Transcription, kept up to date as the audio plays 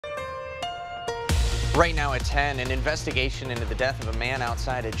Right now at 10, an investigation into the death of a man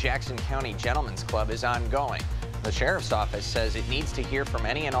outside a Jackson County gentleman's club is ongoing. The sheriff's office says it needs to hear from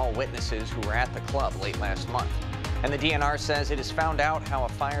any and all witnesses who were at the club late last month. And the DNR says it has found out how a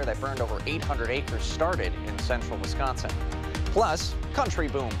fire that burned over 800 acres started in central Wisconsin. Plus, Country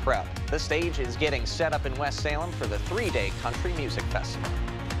Boom Prep. The stage is getting set up in West Salem for the 3-day Country Music Festival.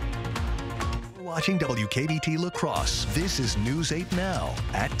 Watching WKBT La Crosse. This is News 8 Now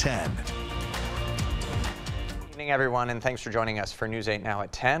at 10. Good evening, everyone, and thanks for joining us for News 8 Now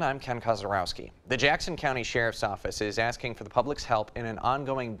at 10. I'm Ken Kozarowski. The Jackson County Sheriff's Office is asking for the public's help in an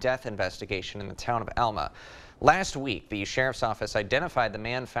ongoing death investigation in the town of Alma. Last week, the Sheriff's Office identified the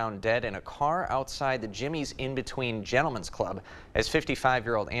man found dead in a car outside the Jimmy's In-Between Gentlemen's Club as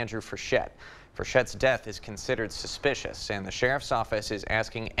 55-year-old Andrew Frechette. Frechette's death is considered suspicious, and the Sheriff's Office is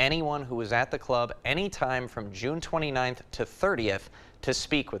asking anyone who was at the club anytime from June 29th to 30th to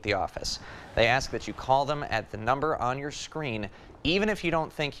speak with the office. They ask that you call them at the number on your screen, even if you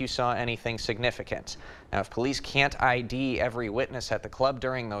don't think you saw anything significant. Now, if police can't ID every witness at the club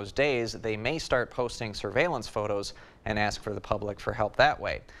during those days, they may start posting surveillance photos and ask for the public for help that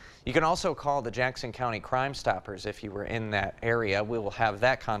way. You can also call the Jackson County Crime Stoppers if you were in that area. We will have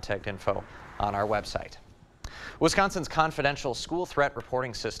that contact info on our website. Wisconsin's confidential school threat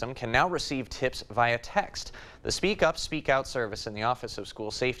reporting system can now receive tips via text. The Speak Up, Speak Out service in the Office of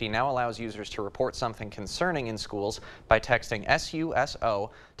School Safety now allows users to report something concerning in schools by texting SUSO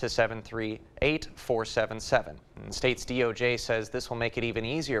to 738-477. The state's DOJ says this will make it even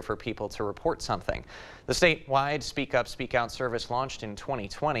easier for people to report something. The statewide Speak Up, Speak Out service launched in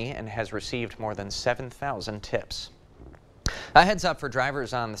 2020 and has received more than 7,000 tips. A heads up for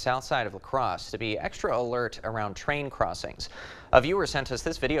drivers on the south side of La Crosse to be extra alert around train crossings. A viewer sent us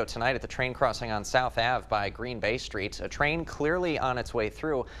this video tonight at the train crossing on South Ave by Green Bay Street. A train clearly on its way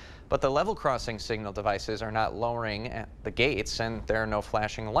through, but the level crossing signal devices are not lowering at the gates, and there are no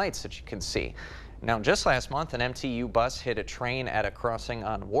flashing lights that you can see. Now, just last month, an MTU bus hit a train at a crossing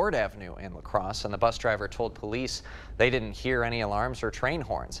on Ward Avenue in La Crosse, and the bus driver told police they didn't hear any alarms or train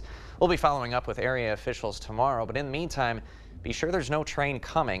horns. We'll be following up with area officials tomorrow, but in the meantime, be sure there's no train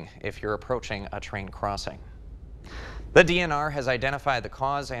coming if you're approaching a train crossing. The DNR has identified the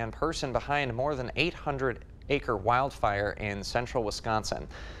cause and person behind more than 800-acre wildfire in central Wisconsin.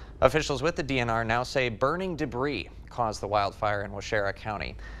 Officials with the DNR now say burning debris caused the wildfire in Waushara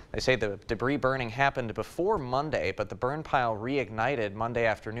County. They say the debris burning happened before Monday, but the burn pile reignited Monday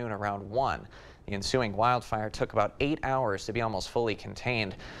afternoon around 1. The ensuing wildfire took about 8 hours to be almost fully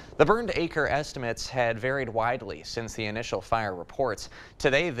contained. The burned acre estimates had varied widely since the initial fire reports.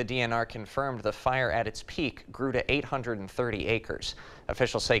 Today, the DNR confirmed the fire at its peak grew to 830 acres.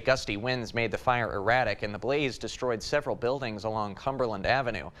 Officials say gusty winds made the fire erratic, and the blaze destroyed several buildings along Cumberland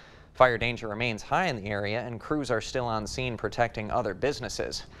Avenue. Fire danger remains high in the area, and crews are still on scene protecting other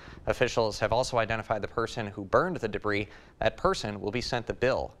businesses. Officials have also identified the person who burned the debris. That person will be sent the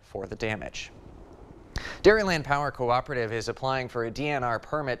bill for the damage. Dairyland Power Cooperative is applying for a DNR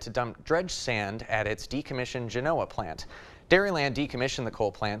permit to dump dredge sand at its decommissioned Genoa plant. Dairyland decommissioned the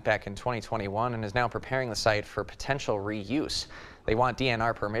coal plant back in 2021 and is now preparing the site for potential reuse. They want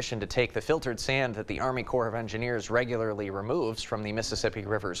DNR permission to take the filtered sand that the Army Corps of Engineers regularly removes from the Mississippi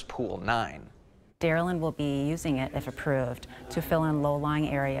River's Pool 9. Dairyland will be using it, if approved, to fill in low-lying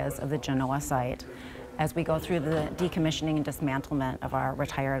areas of the Genoa site as we go through the decommissioning and dismantlement of our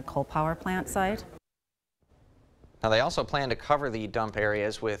retired coal power plant site. Now, they also plan to cover the dump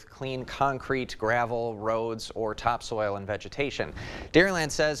areas with clean concrete, gravel, roads, or topsoil and vegetation. Dairyland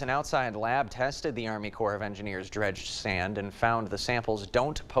says an outside lab tested the Army Corps of Engineers dredged sand and found the samples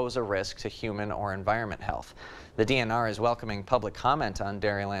don't pose a risk to human or environment health. The DNR is welcoming public comment on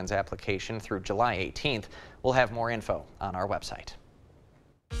Dairyland's application through July 18th. We'll have more info on our website.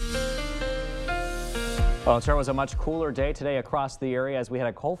 Well, it sure was a much cooler day today across the area as we had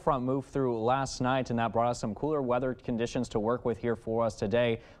a cold front move through last night, and that brought us some cooler weather conditions to work with here for us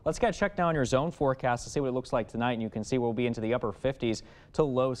today. Let's get checked now on your zone forecast to see what it looks like tonight, and you can see we'll be into the upper 50s to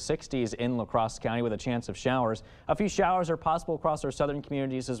low 60s in La Crosse County with a chance of showers. A few showers are possible across our southern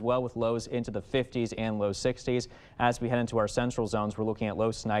communities as well, with lows into the 50s and low 60s. As we head into our central zones, we're looking at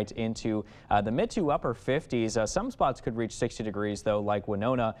lows tonight into the mid to upper 50s. Some spots could reach 60 degrees though, like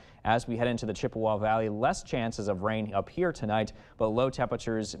Winona. As we head into the Chippewa Valley, less less chances of rain up here tonight, but low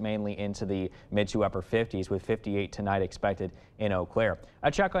temperatures mainly into the mid to upper 50s with 58 tonight expected in Eau Claire. A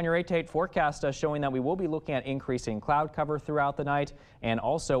check on your 8 to 8 forecast showing that we will be looking at increasing cloud cover throughout the night and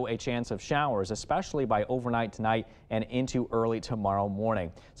also a chance of showers, especially by overnight tonight and into early tomorrow morning.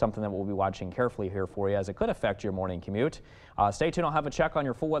 Something that we'll be watching carefully here for you as it could affect your morning commute. Stay tuned. I'll have a check on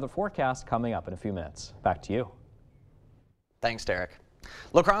your full weather forecast coming up in a few minutes. Back to you. Thanks, Derek.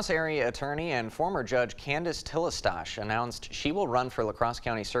 La Crosse area attorney and former judge Candace Tillestosh announced she will run for La Crosse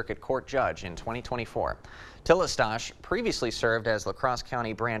County Circuit Court judge in 2024. Tillestosh previously served as La Crosse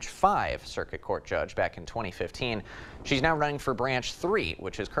County Branch 5 Circuit Court judge back in 2015. She's now running for Branch 3,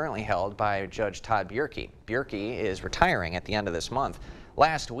 which is currently held by Judge Todd Bierke. Bierke is retiring at the end of this month.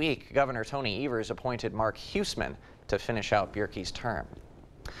 Last week, Governor Tony Evers appointed Mark Huseman to finish out Bierke's term.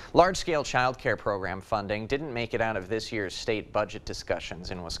 Large-scale child care program funding didn't make it out of this year's state budget discussions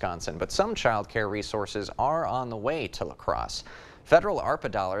in Wisconsin, but some child care resources are on the way to La Crosse. Federal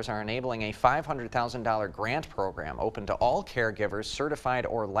ARPA dollars are enabling a $500,000 grant program open to all caregivers certified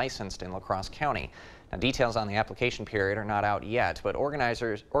or licensed in La Crosse County. Now, details on the application period are not out yet, but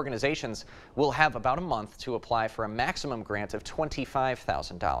organizations will have about a month to apply for a maximum grant of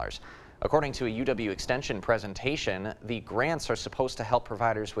 $25,000. According to a UW Extension presentation, the grants are supposed to help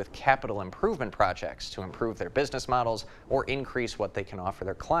providers with capital improvement projects to improve their business models or increase what they can offer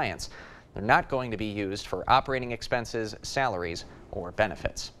their clients. They're not going to be used for operating expenses, salaries, or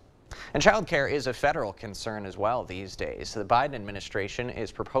benefits. And child care is a federal concern as well these days. The Biden administration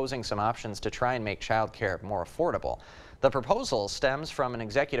is proposing some options to try and make child care more affordable. The proposal stems from an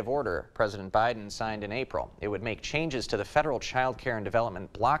executive order President Biden signed in April. It would make changes to the federal Child Care and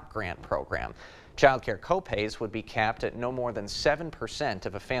Development Block Grant program. Child care copays would be capped at no more than 7%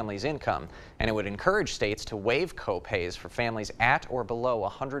 of a family's income, and it would encourage states to waive copays for families at or below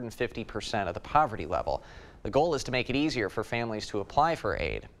 150% of the poverty level. The goal is to make it easier for families to apply for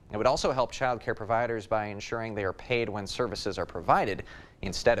aid. It would also help child care providers by ensuring they are paid when services are provided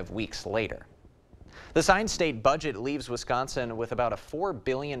instead of weeks later. The signed state budget leaves Wisconsin with about a $4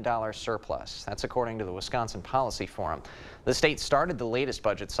 billion surplus. That's according to the Wisconsin Policy Forum. The state started the latest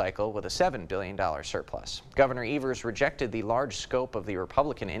budget cycle with a $7 billion surplus. Governor Evers rejected the large scope of the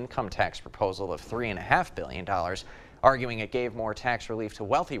Republican income tax proposal of $3.5 billion, arguing it gave more tax relief to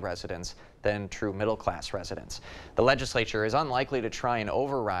wealthy residents than true middle-class residents. The legislature is unlikely to try and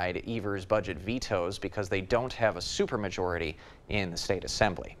override Evers' budget vetoes because they don't have a supermajority in the state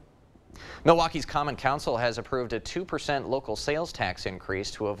assembly. Milwaukee's Common Council has approved a 2% local sales tax increase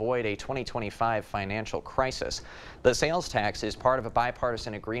to avoid a 2025 financial crisis. The sales tax is part of a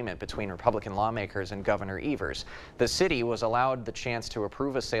bipartisan agreement between Republican lawmakers and Governor Evers. The city was allowed the chance to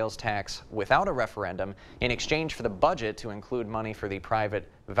approve a sales tax without a referendum in exchange for the budget to include money for the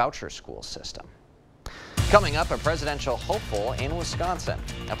private voucher school system. Coming up, a presidential hopeful in Wisconsin.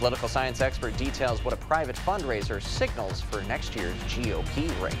 A political science expert details what a private fundraiser signals for next year's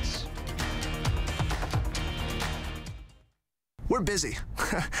GOP race. We're busy.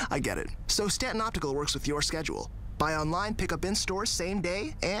 I get it. So Stanton Optical works with your schedule. Buy online, pick up in store same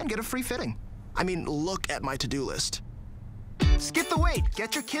day, and get a free fitting. I mean, look at my to-do list. Skip the wait.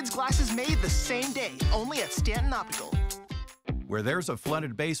 Get your kids' glasses made the same day, only at Stanton Optical. Where there's a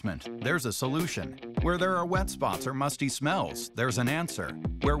flooded basement, there's a solution. Where there are wet spots or musty smells, there's an answer.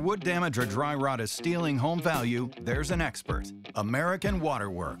 Where wood damage or dry rot is stealing home value, there's an expert. American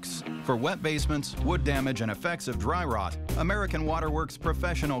Waterworks. For wet basements, wood damage, and effects of dry rot, American Waterworks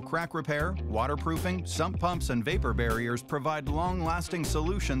professional crack repair, waterproofing, sump pumps, and vapor barriers provide long-lasting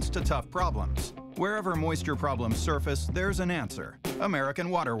solutions to tough problems. Wherever moisture problems surface, there's an answer. American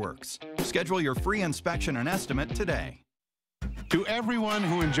Waterworks. Schedule your free inspection and estimate today. To everyone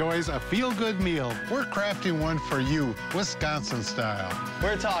who enjoys a feel-good meal, we're crafting one for you, Wisconsin style.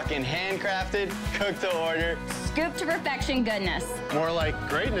 We're talking handcrafted, cooked to order, scoop to perfection goodness. More like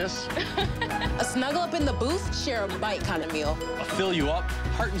greatness. A snuggle up in the booth, share a bite kind of meal. A fill you up,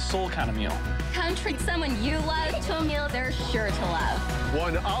 heart and soul kind of meal. Come treat someone you love to a meal they're sure to love.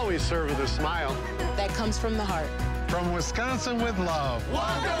 One always served with a smile. That comes from the heart. From Wisconsin with love.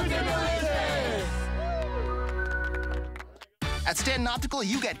 Welcome to Delicious! At Stanton Optical,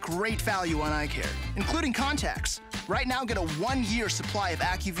 you get great value on eye care, including contacts. Right now, get a 1-year supply of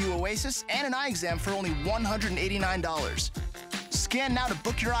AccuView Oasis and an eye exam for only $189. Scan now to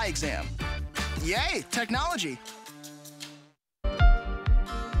book your eye exam. Yay, technology!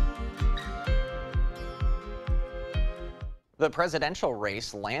 The presidential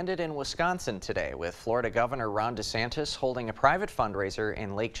race landed in Wisconsin today, with Florida Governor Ron DeSantis holding a private fundraiser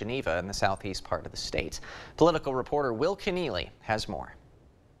in Lake Geneva in the southeast part of the state. Political reporter Will Keneally has more.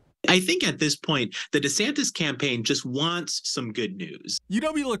 I think at this point, the DeSantis campaign just wants some good news.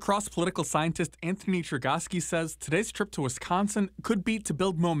 UW-La Crosse political scientist Anthony Chergosky says today's trip to Wisconsin could be to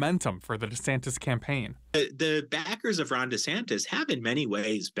build momentum for the DeSantis campaign. The backers of Ron DeSantis have in many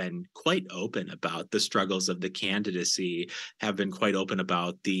ways been quite open about the struggles of the candidacy, have been quite open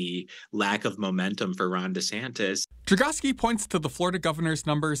about the lack of momentum for Ron DeSantis. Chergosky points to the Florida governor's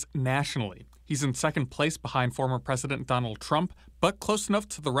numbers nationally. He's in second place behind former President Donald Trump, but close enough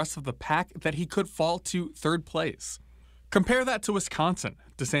to the rest of the pack that he could fall to third place. Compare that to Wisconsin.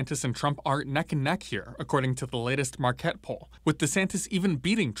 DeSantis and Trump are neck and neck here, according to the latest Marquette poll, with DeSantis even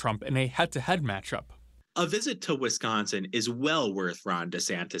beating Trump in a head-to-head matchup. A visit to Wisconsin is well worth Ron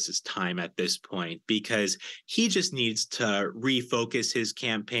DeSantis' time at this point because he just needs to refocus his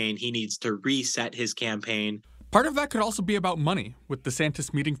campaign. He needs to reset his campaign. Part of that could also be about money, with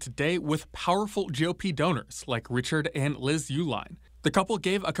DeSantis meeting today with powerful GOP donors like Richard and Liz Uihlein. The couple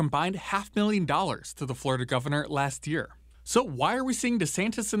gave a combined $500,000 to the Florida governor last year. So why are we seeing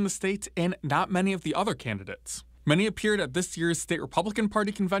DeSantis in the state and not many of the other candidates? Many appeared at this year's state Republican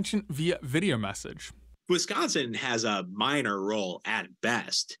Party convention via video message. Wisconsin has a minor role at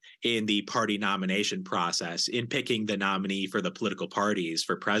best in the party nomination process in picking the nominee for the political parties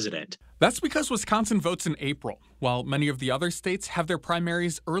for president. That's because Wisconsin votes in April, while many of the other states have their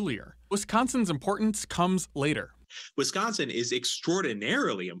primaries earlier. Wisconsin's importance comes later. Wisconsin is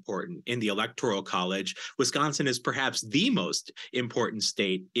extraordinarily important in the Electoral College. Wisconsin is perhaps the most important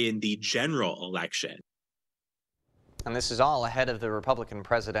state in the general election. And this is all ahead of the Republican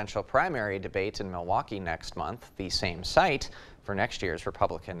presidential primary debate in Milwaukee next month, the same site for next year's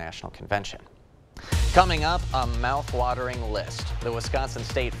Republican National Convention. Coming up, a mouth-watering list. The Wisconsin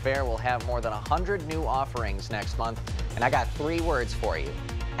State Fair will have more than 100 new offerings next month, and I got 3 words for you: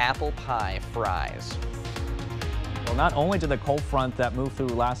 apple pie fries. Well, not only did the cold front that moved through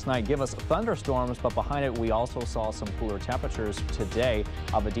last night give us thunderstorms, but behind it we also saw some cooler temperatures today.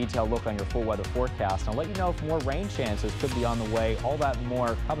 I'll have a detailed look on your full weather forecast. I'll let you know if more rain chances could be on the way. All that and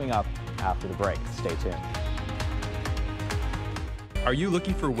more coming up after the break. Stay tuned. Are you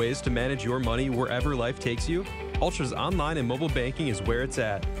looking for ways to manage your money wherever life takes you? Ultra's online and mobile banking is where it's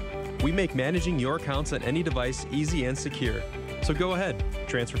at. We make managing your accounts on any device easy and secure. So go ahead,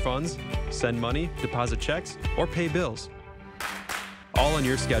 transfer funds, send money, deposit checks, or pay bills. All on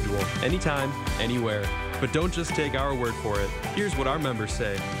your schedule, anytime, anywhere. But don't just take our word for it. Here's what our members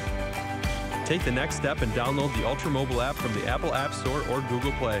say. Take the next step and download the Ultra mobile app from the Apple App Store or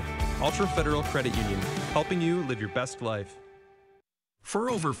Google Play. Ultra Federal Credit Union, helping you live your best life. For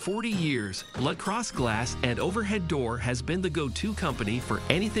over 40 years, La Crosse Glass and Overhead Door has been the go-to company for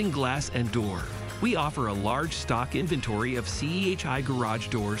anything glass and door. We offer a large stock inventory of CEHI garage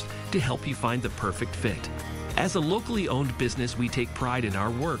doors to help you find the perfect fit. As a locally owned business, we take pride in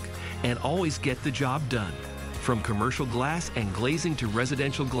our work and always get the job done. From commercial glass and glazing to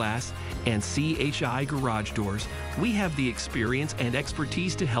residential glass and CEHI garage doors, we have the experience and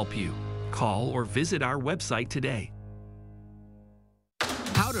expertise to help you. Call or visit our website today.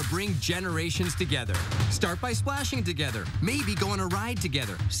 How to bring generations together. Start by splashing together. Maybe go on a ride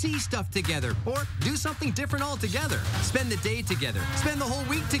together. See stuff together. Or do something different altogether. Spend the day together. Spend the whole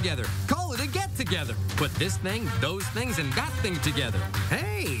week together. Call it a get-together. Put this thing, those things, and that thing together.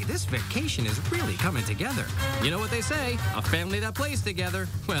 Hey, this vacation is really coming together. You know what they say, a family that plays together.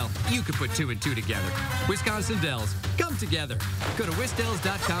 Well, you could put 2 and 2 together. Wisconsin Dells, come together. Go to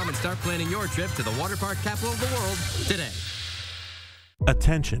wisdells.com and start planning your trip to the water park capital of the world today.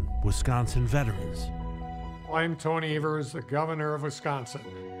 Attention, Wisconsin veterans. I'm Tony Evers, the governor of Wisconsin.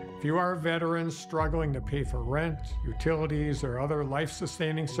 If you are a veteran struggling to pay for rent, utilities, or other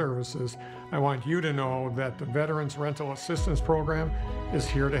life-sustaining services, I want you to know that the Veterans Rental Assistance Program is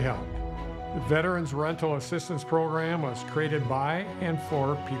here to help. The Veterans Rental Assistance Program was created by and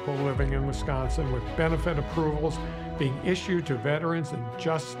for people living in Wisconsin with benefit approvals being issued to veterans in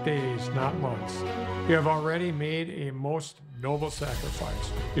just days, not months. You have already made a most noble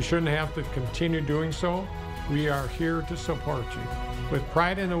sacrifice. You shouldn't have to continue doing so. We are here to support you. With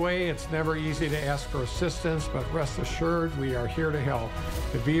pride in the way, it's never easy to ask for assistance, but rest assured we are here to help.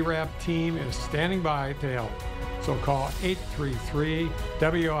 The VRAP team is standing by to help. So call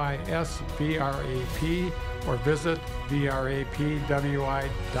 833-WIS-VRAP or visit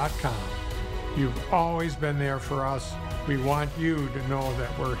VRAPWI.com. You've always been there for us. We want you to know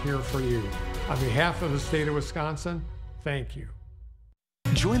that we're here for you. On behalf of the state of Wisconsin, thank you.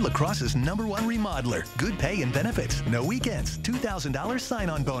 Join La Crosse's #1 remodeler. Good pay and benefits. No weekends. $2,000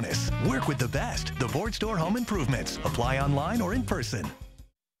 sign-on bonus. Work with the best. The Ford Store Home Improvements. Apply online or in person.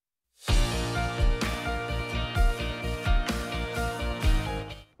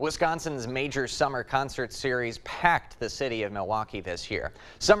 Wisconsin's major summer concert series packed the city of Milwaukee this year.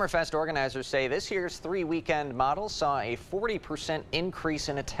 Summerfest organizers say this year's 3-weekend model saw a 40% increase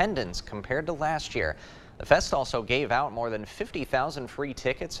in attendance compared to last year. The fest also gave out more than 50,000 free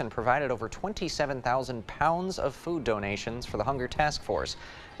tickets and provided over 27,000 pounds of food donations for the Hunger Task Force.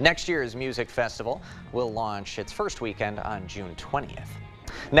 Next year's music festival will launch its first weekend on June 20th.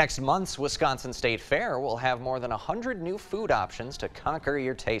 Next month's Wisconsin State Fair will have more than 100 new food options to conquer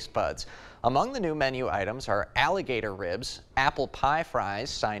your taste buds. Among the new menu items are alligator ribs, apple pie fries,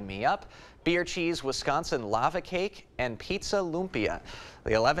 sign me up, beer cheese Wisconsin lava cake, and pizza lumpia.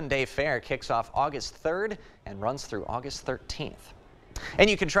 The 11-day fair kicks off August 3rd and runs through August 13th. And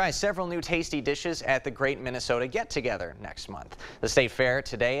you can try several new tasty dishes at the Great Minnesota Get-Together next month. The State Fair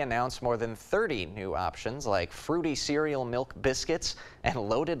today announced more than 30 new options like fruity cereal milk biscuits and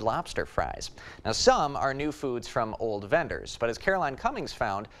loaded lobster fries. Now, some are new foods from old vendors, but as Caroline Cummings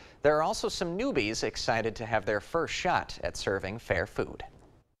found, there are also some newbies excited to have their first shot at serving fair food.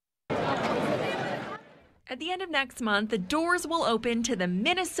 At the end of next month, the doors will open to the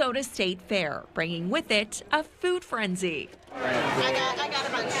Minnesota State Fair, bringing with it a food frenzy. I got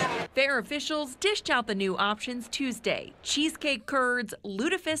a bunch. Fair officials dished out the new options Tuesday: cheesecake curds,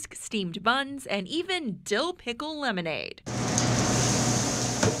 lutefisk steamed buns, and even dill pickle lemonade.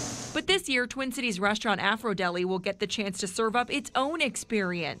 But this year, Twin Cities restaurant Afro Deli will get the chance to serve up its own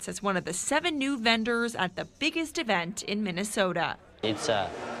experience as one of the 7 new vendors at the biggest event in Minnesota. It's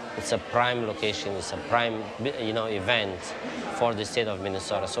a prime location, it's a prime, event for the state of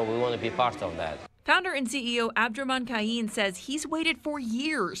Minnesota, so we want to be part of that. Founder and CEO Abdraman Kahin says he's waited for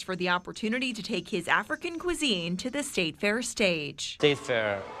years for the opportunity to take his African cuisine to the State Fair stage. State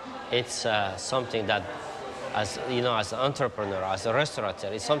Fair, it's something that, as an entrepreneur, as a restaurateur,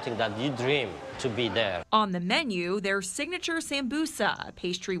 it's something that you dream to be there. On the menu, there's signature sambusa, a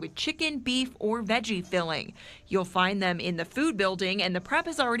pastry with chicken, beef, or veggie filling. You'll find them in the food building, and the prep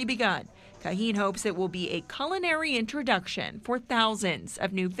has already begun. Kahin hopes it will be a culinary introduction for thousands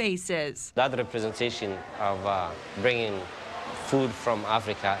of new faces. That representation of bringing food from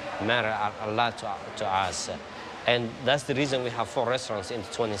Africa matters a lot to us. And that's the reason we have 4 restaurants in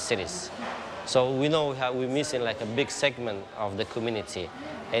 20 cities. So we know we're missing like a big segment of the community.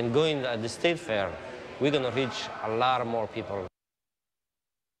 And going at the State Fair, we're going to reach a lot more people.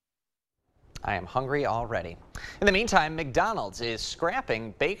 I am hungry already. In the meantime, McDonald's is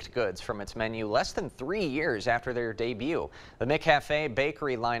scrapping baked goods from its menu less than 3 years after their debut. The McCafe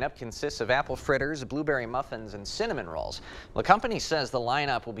bakery lineup consists of apple fritters, blueberry muffins, and cinnamon rolls. The company says the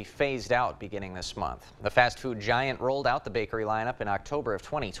lineup will be phased out beginning this month. The fast food giant rolled out the bakery lineup in October of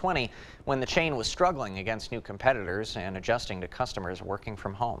 2020 when the chain was struggling against new competitors and adjusting to customers working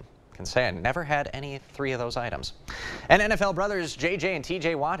from home. Can say I never had any 3 of those items. And NFL brothers JJ and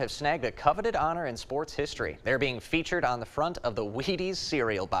TJ Watt have snagged a coveted honor in sports history. They're being featured on the front of the Wheaties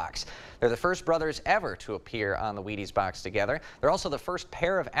cereal box. They're the first brothers ever to appear on the Wheaties box together. They're also the first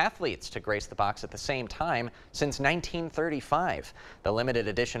pair of athletes to grace the box at the same time since 1935. The limited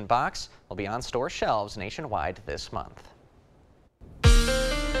edition box will be on store shelves nationwide this month.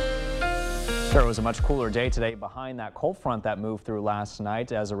 There was a much cooler day today behind that cold front that moved through last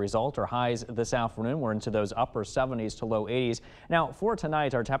night. As a result, our highs this afternoon were into those upper 70s to low 80s. Now, for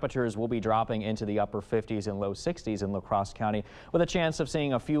tonight, our temperatures will be dropping into the upper 50s and low 60s in La Crosse County, with a chance of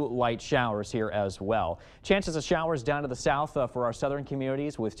seeing a few light showers here as well. Chances of showers down to the south for our southern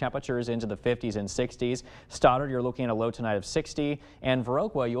communities, with temperatures into the 50s and 60s. Stoddard, you're looking at a low tonight of 60, and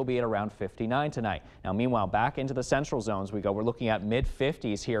Viroqua, you'll be at around 59 tonight. Now, meanwhile, back into the central zones we go. We're looking at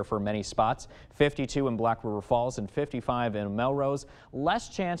mid-50s here for many spots. 52 in Black River Falls and 55 in Melrose. Less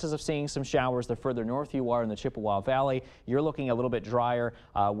chances of seeing some showers the further north you are in the Chippewa Valley. You're looking a little bit drier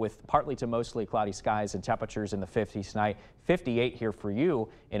with partly to mostly cloudy skies and temperatures in the 50s tonight. 58 here for you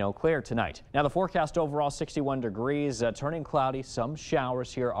in Eau Claire tonight. Now the forecast overall 61 degrees, turning cloudy. Some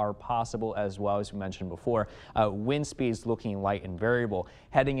showers here are possible as well, as we mentioned before. Wind speeds looking light and variable.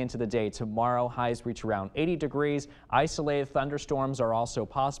 Heading into the day tomorrow, highs reach around 80 degrees. Isolated thunderstorms are also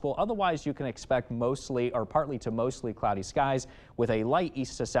possible. Otherwise, you can expect mostly or partly to mostly cloudy skies with a light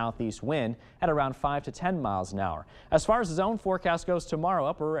east to southeast wind at around 5 to 10 miles an hour. As far as the zone forecast goes tomorrow,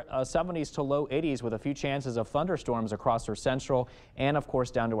 upper 70s to low 80s with a few chances of thunderstorms across the our central and, of course,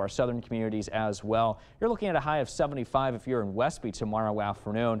 down to our southern communities as well. You're looking at a high of 75 if you're in Westby tomorrow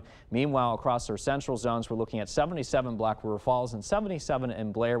afternoon. Meanwhile, across our central zones, we're looking at 77 Black River Falls and 77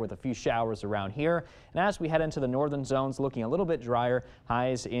 in Blair with a few showers around here. And as we head into the northern zones, looking a little bit drier,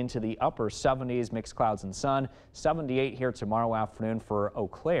 highs into the upper 70s, mixed clouds and sun. 78 here tomorrow afternoon for Eau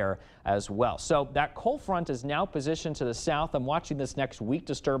Claire as well. So that cold front is now positioned to the south. I'm watching this next weak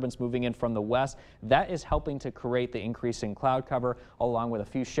disturbance moving in from the west. That is helping to create the increase in cloud cover, along with a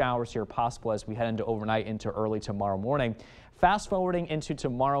few showers here possible as we head into overnight into early tomorrow morning. Fast forwarding into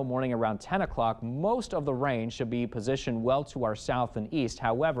tomorrow morning around 10 o'clock, most of the rain should be positioned well to our south and east.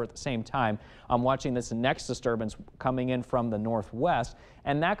 However, at the same time, I'm watching this next disturbance coming in from the northwest,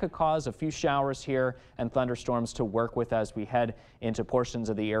 and that could cause a few showers here and thunderstorms to work with as we head into portions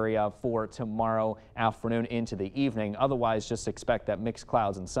of the area for tomorrow afternoon into the evening. Otherwise, just expect that mixed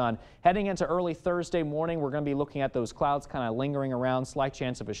clouds and sun. Heading into early Thursday morning, we're going to be looking at those clouds kind of lingering around. Slight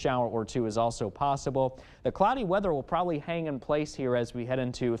chance of a shower or two is also possible. The cloudy weather will probably hang in place here as we head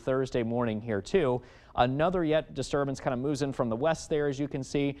into Thursday morning here too. Another yet disturbance kind of moves in from the west there, as you can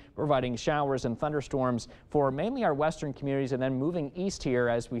see, providing showers and thunderstorms for mainly our western communities, and then moving east here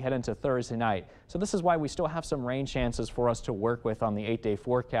as we head into Thursday night. So this is why we still have some rain chances for us to work with on the 8-day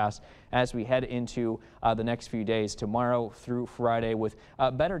forecast as we head into the next few days, tomorrow through Friday, with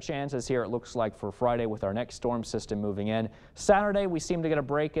better chances here, it looks like, for Friday with our next storm system moving in. Saturday, we seem to get a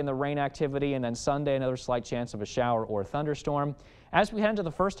break in the rain activity, and then Sunday, another slight chance of a shower or thunderstorm. As we head into the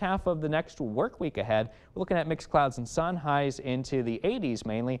first half of the next work week ahead, we're looking at mixed clouds and sun, highs into the 80s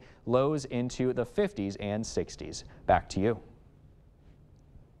mainly, lows into the 50s and 60s. Back to you.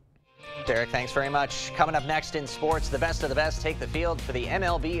 Derek, thanks very much. Coming up next in sports, the best of the best take the field for the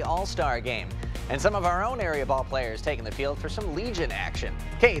MLB All-Star Game. And some of our own area ball players taking the field for some Legion action.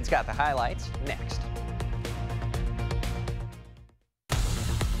 Cade's got the highlights next.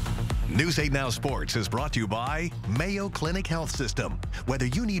 News 8 Now Sports is brought to you by Mayo Clinic Health System. Whether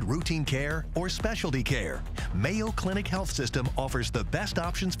you need routine care or specialty care, Mayo Clinic Health System offers the best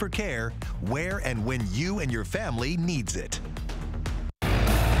options for care where and when you and your family needs it.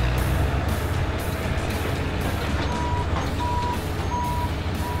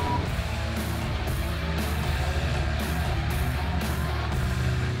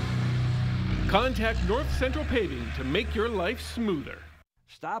 Contact North Central Paving to make your life smoother.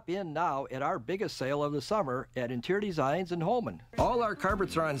 Stop in now at our biggest sale of the summer at Interior Designs in Holman. All our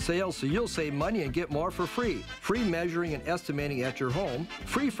carpets are on sale, so you'll save money and get more for free. Free measuring and estimating at your home.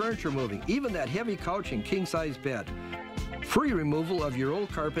 Free furniture moving, even that heavy couch and king-size bed. Free removal of your old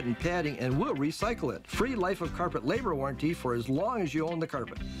carpet and padding, and we'll recycle it. Free life of carpet labor warranty for as long as you own the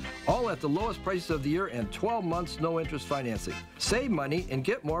carpet. All at the lowest prices of the year and 12 months no interest financing. Save money and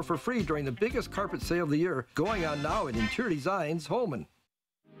get more for free during the biggest carpet sale of the year, going on now at Interior Designs Holman.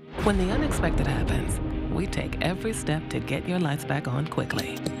 When the unexpected happens, we take every step to get your lights back on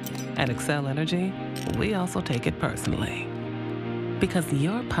quickly. At Xcel Energy, we also take it personally. Because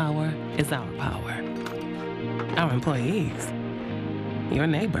your power is our power. Our employees, your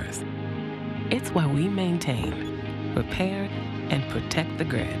neighbors. It's why we maintain, repair, and protect the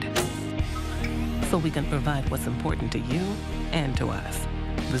grid. So we can provide what's important to you and to us.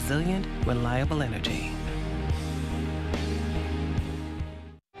 Resilient, reliable energy.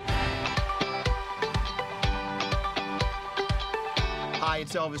 Hi,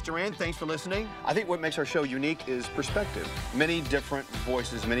 it's Elvis Duran. Thanks for listening. I think what makes our show unique is perspective. Many different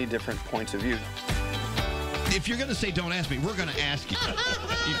voices, many different points of view. If you're going to say don't ask me, we're going to ask you.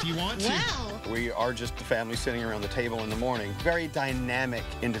 If you want to. Wow. We are just the family sitting around the table in the morning. Very dynamic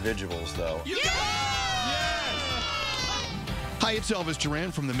individuals, though. Yeah! Hi, it's Elvis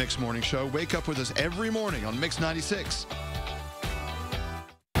Duran from the Mix Morning Show. Wake up with us every morning on Mix 96.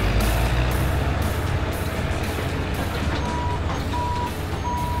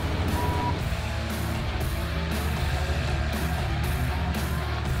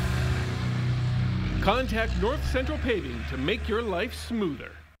 Contact North Central Paving to make your life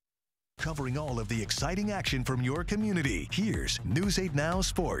smoother. Covering all of the exciting action from your community, here's News 8 Now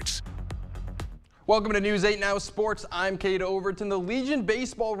Sports. Welcome to News 8 Now Sports. I'm Cade Overton. The Legion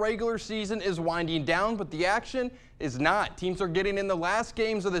baseball regular season is winding down, but the action is not. Teams are getting in the last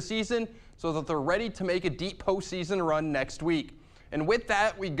games of the season so that they're ready to make a deep postseason run next week. And with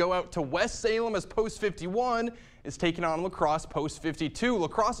that, we go out to West Salem as Post 51 is taking on La Crosse Post 52. La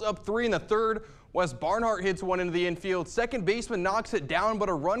Crosse up 3 in the third. West Barnhart hits one into the infield. Second baseman knocks it down, but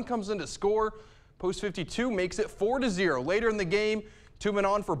a run comes in to score. Post 52 makes it 4-0. Later in the game, 2 men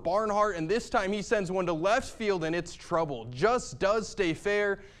on for Barnhart, and this time he sends one to left field, and it's trouble. Just does stay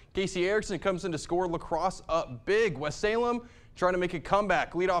fair. Casey Erickson comes in to score. La Crosse up big. West Salem trying to make a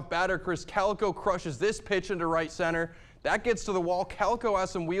comeback. Leadoff batter Chris Calico crushes this pitch into right center. That gets to the wall. Calico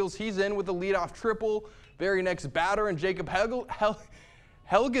has some wheels. He's in with the leadoff triple. Very next batter, and Jacob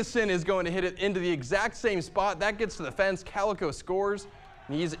Helgeson is going to hit it into the exact same spot. That gets to the fence. Calico scores,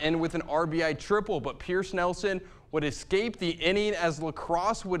 and he's in with an RBI triple, but Pierce Nelson would escape the inning as La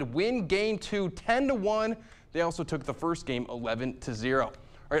Crosse would win game 2 10-1. They also took the first game 11-0. All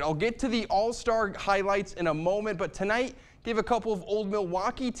right, I'll get to the All-Star highlights in a moment, but tonight gave a couple of old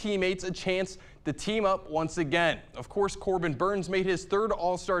Milwaukee teammates a chance to team up once again. Of course, Corbin Burns made his third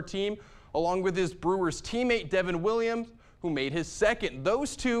All-Star team along with his Brewers teammate Devin Williams, who made his second.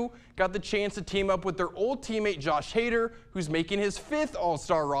 Those two got the chance to team up with their old teammate Josh Hader, who's making his 5th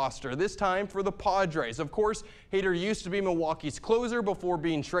All-Star roster, this time for the Padres. Of course, Hader used to be Milwaukee's closer before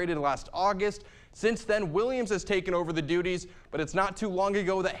being traded last August. Since then, Williams has taken over the duties, but it's not too long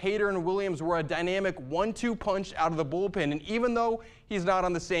ago that Hader and Williams were a dynamic 1-2 punch out of the bullpen. And even though he's not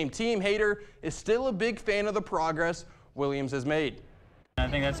on the same team, Hader is still a big fan of the progress Williams has made. I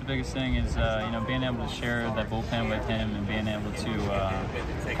think that's the biggest thing is, being able to share that bullpen with him and being able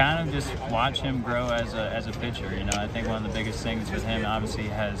to kind of just watch him grow as a pitcher. I think one of the biggest things with him, obviously, he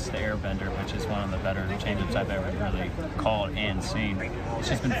has the airbender, which is one of the better changeups I've ever really called and seen. It's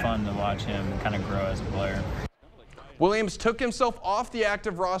just been fun to watch him kind of grow as a player. Williams took himself off the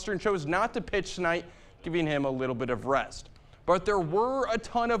active roster and chose not to pitch tonight, giving him a little bit of rest. But there were a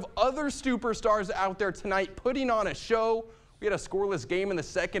ton of other superstars out there tonight putting on a show. We had a scoreless game in the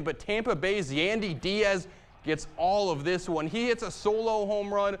second, but Tampa Bay's Yandy Diaz gets all of this one. He hits a solo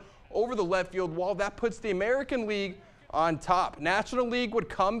home run over the left field wall. That puts the American League on top. National League would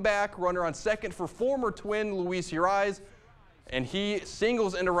come back, runner on second for former Twin Luis Urias, and he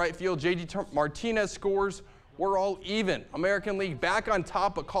singles into right field. JD Martinez scores. We're all even. American League back on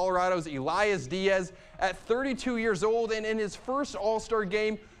top, but Colorado's Elias Diaz at 32 years old and in his first All-Star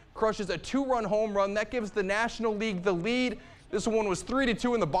game crushes a 2-run home run. That gives the National League the lead. This one was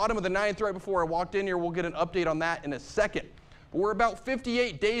 3-2 in the bottom of the 9th right before I walked in here. We'll get an update on that in a second. But we're about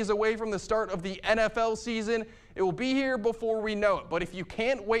 58 days away from the start of the NFL season. It will be here before we know it. But if you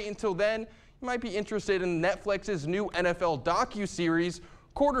can't wait until then, you might be interested in Netflix's new NFL docuseries,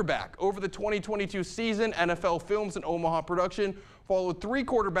 Quarterback. Over the 2022 season, NFL Films and Omaha Production followed 3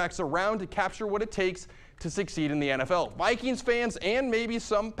 quarterbacks around to capture what it takes to succeed in the NFL. Vikings fans and maybe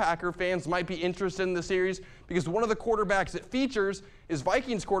some Packer fans might be interested in the series because one of the quarterbacks it features is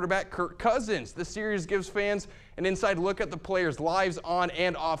Vikings quarterback Kirk Cousins. The series gives fans an inside look at the players' lives on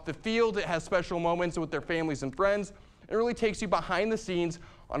and off the field. It has special moments with their families and friends. It really takes you behind the scenes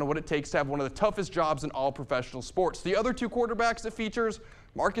on what it takes to have one of the toughest jobs in all professional sports. The other 2 quarterbacks it features,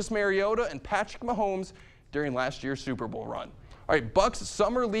 Marcus Mariota and Patrick Mahomes during last year's Super Bowl run. All right, Bucks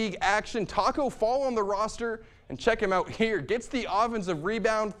Summer League action. Taco Fall on the roster, and check him out here. Gets the offensive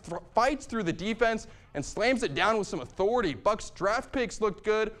rebound, fights through the defense, and slams it down with some authority. Bucks draft picks looked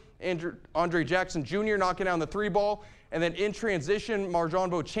good. Andre Jackson Jr. knocking down the 3-ball, and then in transition, Marjon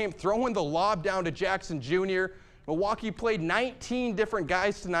Beauchamp throwing the lob down to Jackson Jr. Milwaukee played 19 different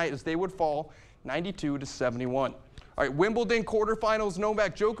guys tonight as they would fall 92-71. All right, Wimbledon quarterfinals.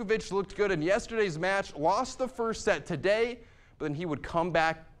 Novak Djokovic looked good in yesterday's match, lost the first set today, but then he would come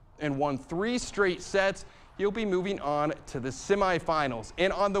back and won 3 straight sets. He'll be moving on to the semifinals.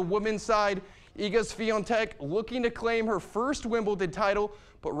 And on the women's side, Iga Swiatek looking to claim her first Wimbledon title,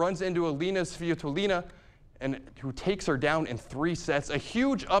 but runs into Alina Svitolina, and who takes her down in 3 sets. A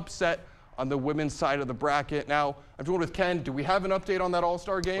huge upset on the women's side of the bracket. Now, I'm joined with Ken. Do we have an update on that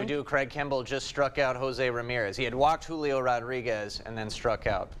All-Star game? We do. Craig Kimball just struck out Jose Ramirez. He had walked Julio Rodriguez and then struck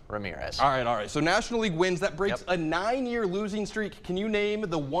out Ramirez. All right. So National League wins. That breaks a 9-year losing streak. Can you name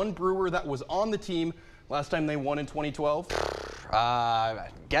the one Brewer that was on the team last time they won in 2012?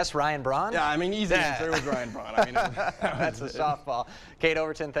 Guess Ryan Braun? Yeah, I mean, easy answer. It was Ryan Braun. I mean, that's a softball. Kate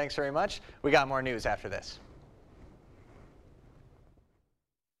Overton, thanks very much. We got more news after this.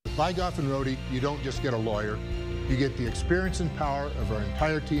 By Goff and Rohde, you don't just get a lawyer. You get the experience and power of our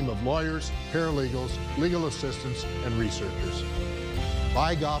entire team of lawyers, paralegals, legal assistants, and researchers.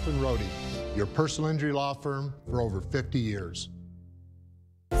 By Goff and Rohde, your personal injury law firm for over 50 years.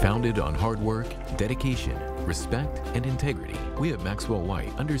 Founded on hard work, dedication, respect, and integrity, we at Maxwell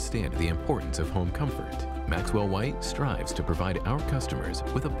White understand the importance of home comfort. Maxwell White strives to provide our customers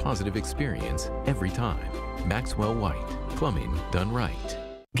with a positive experience every time. Maxwell White, plumbing done right.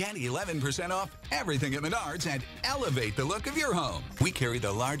 Get 11% off everything at Menards and elevate the look of your home. We carry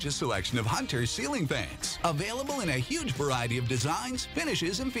the largest selection of Hunter ceiling fans, available in a huge variety of designs,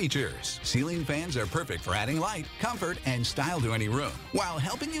 finishes, and features. Ceiling fans are perfect for adding light, comfort, and style to any room, while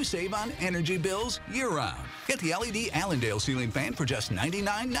helping you save on energy bills year-round. Get the LED Allendale ceiling fan for just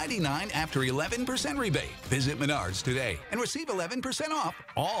 $99.99 after 11% rebate. Visit Menards today and receive 11% off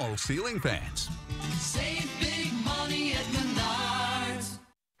all ceiling fans. Save big money at Menards.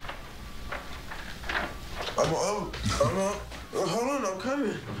 Hold on, I'm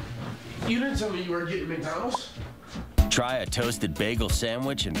coming. You didn't tell me you were getting McDonald's. Try a toasted bagel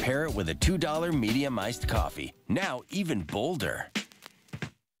sandwich and pair it with a $2 medium iced coffee. Now even bolder.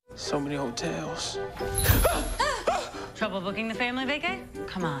 So many hotels. Trouble booking the family vacay?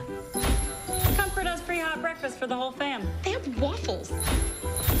 Come on. Comfort does free hot breakfast for the whole fam. They have waffles.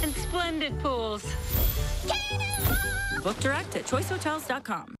 And splendid pools. Book direct at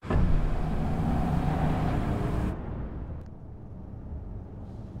choicehotels.com.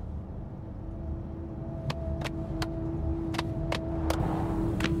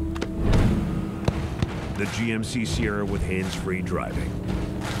 The GMC Sierra with hands-free driving.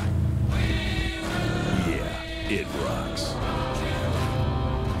 Yeah, it rocks.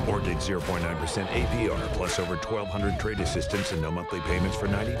 Or dig 0.9% APR plus over 1,200 trade assistance and no monthly payments for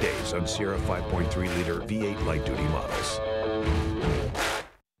 90 days on Sierra 5.3-liter V8 light-duty models.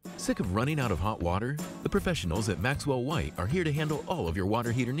 Sick of running out of hot water? The professionals at Maxwell White are here to handle all of your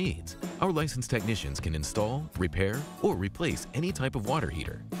water heater needs. Our licensed technicians can install, repair, or replace any type of water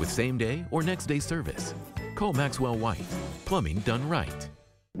heater with same-day or next-day service. Call Maxwell White. Plumbing done right.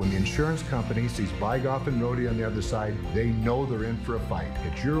 When the insurance company sees Bygoff and Rohde on the other side, they know they're in for a fight.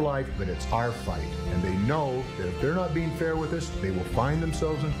 It's your life, but it's our fight. And they know that if they're not being fair with us, they will find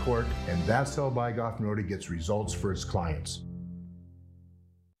themselves in court, and that's how Bygoff and Rohde gets results for its clients.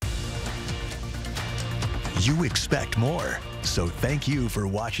 You expect more, so thank you for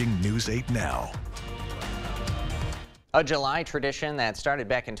watching News 8 Now. A July tradition that started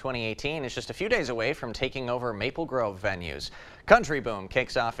back in 2018 is just a few days away from taking over Maple Grove venues. Country Boom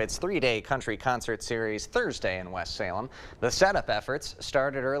kicks off its 3-day country concert series Thursday in West Salem. The setup efforts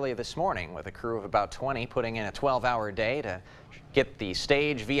started early this morning with a crew of about 20 putting in a 12-hour day to get the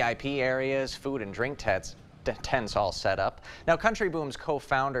stage, VIP areas, food and drink tents all set up. Now, Country Boom's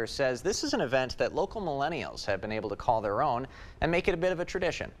co-founder says this is an event that local millennials have been able to call their own and make it a bit of a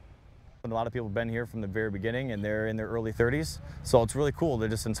tradition. A lot of people have been here from the very beginning, and they're in their early 30s, so it's really cool to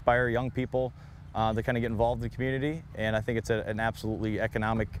just inspire young people to kind of get involved in the community, and I think it's an absolutely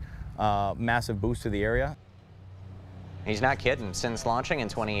economic, massive boost to the area. He's not kidding. Since launching in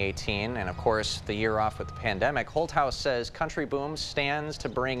 2018, and of course the year off with the pandemic, Holthouse says Country Boom stands to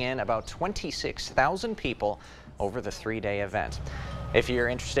bring in about 26,000 people over the 3-day event. If you're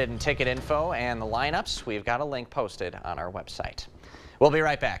interested in ticket info and the lineups, we've got a link posted on our website. We'll be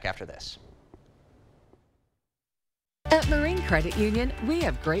right back after this. At Marine Credit Union, we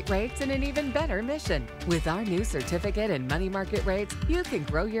have great rates and an even better mission. With our new certificate and money market rates, you can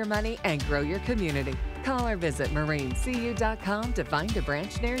grow your money and grow your community. Call or visit marinecu.com to find a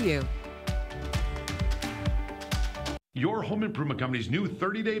branch near you. Your Home Improvement Company's new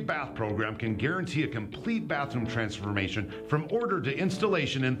 30-day bath program can guarantee a complete bathroom transformation from order to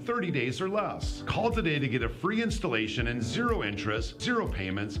installation in 30 days or less. Call today to get a free installation and zero interest, zero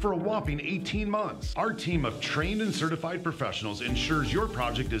payments for a whopping 18 months. Our team of trained and certified professionals ensures your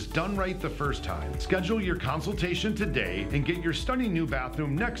project is done right the first time. Schedule your consultation today and get your stunning new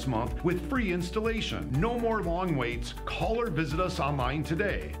bathroom next month with free installation. No more long waits. Call or visit us online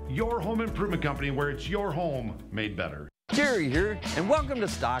today. Your Home Improvement Company, where it's your home made better. Jerry here, and welcome to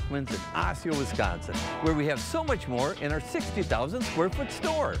Stockman's in Osseo, Wisconsin, where we have so much more in our 60,000 square foot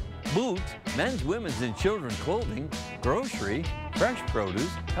store. Boots, men's, women's, and children's clothing, grocery, fresh produce,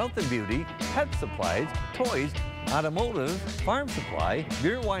 health and beauty, pet supplies, toys, automotive, farm supply,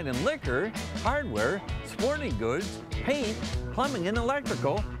 beer, wine, and liquor, hardware, sporting goods, paint, plumbing and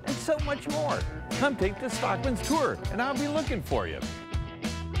electrical, and so much more. Come take the Stockman's tour, and I'll be looking for you.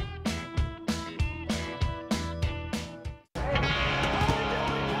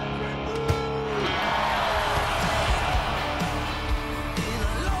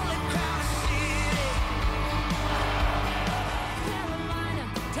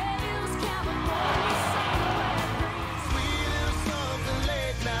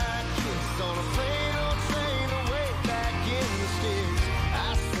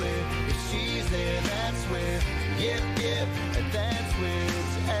 That's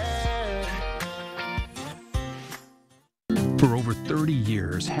 40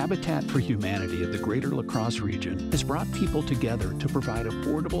 years, Habitat for Humanity of the Greater La Crosse region has brought people together to provide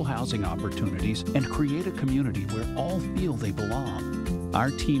affordable housing opportunities and create a community where all feel they belong. Our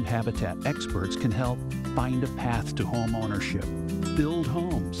Team Habitat experts can help find a path to home ownership, build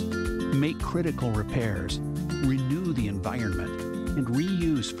homes, make critical repairs, renew the environment, and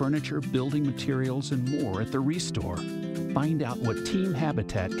reuse furniture, building materials, and more at the Restore. Find out what Team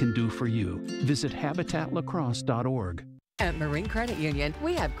Habitat can do for you. Visit habitatlacrosse.org. At Marine Credit Union,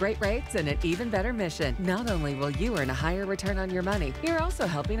 we have great rates and an even better mission. Not only will you earn a higher return on your money, you're also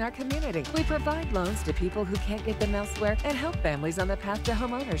helping our community. We provide loans to people who can't get them elsewhere and help families on the path to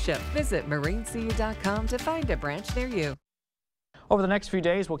home ownership. Visit marinecu.com to find a branch near you. Over the next few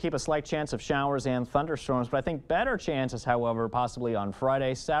days, we'll keep a slight chance of showers and thunderstorms, but I think better chances, however, possibly on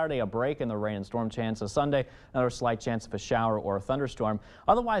Friday. Saturday, a break in the rain and storm chances. Sunday, another slight chance of a shower or a thunderstorm.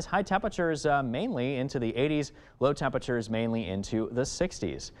 Otherwise, high temperatures mainly into the 80s, low temperatures mainly into the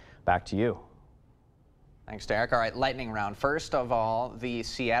 60s. Back to you. Thanks, Derek. All right, lightning round. First of all, the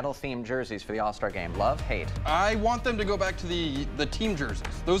Seattle-themed jerseys for the All-Star Game. Love, hate? I want them to go back to the team jerseys.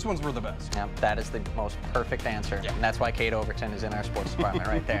 Those ones were the best. Yeah, that is the most perfect answer. Yeah. And that's why Kate Overton is in our sports department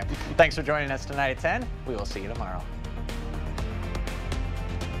right there. Thanks for joining us tonight at 10. We will see you tomorrow.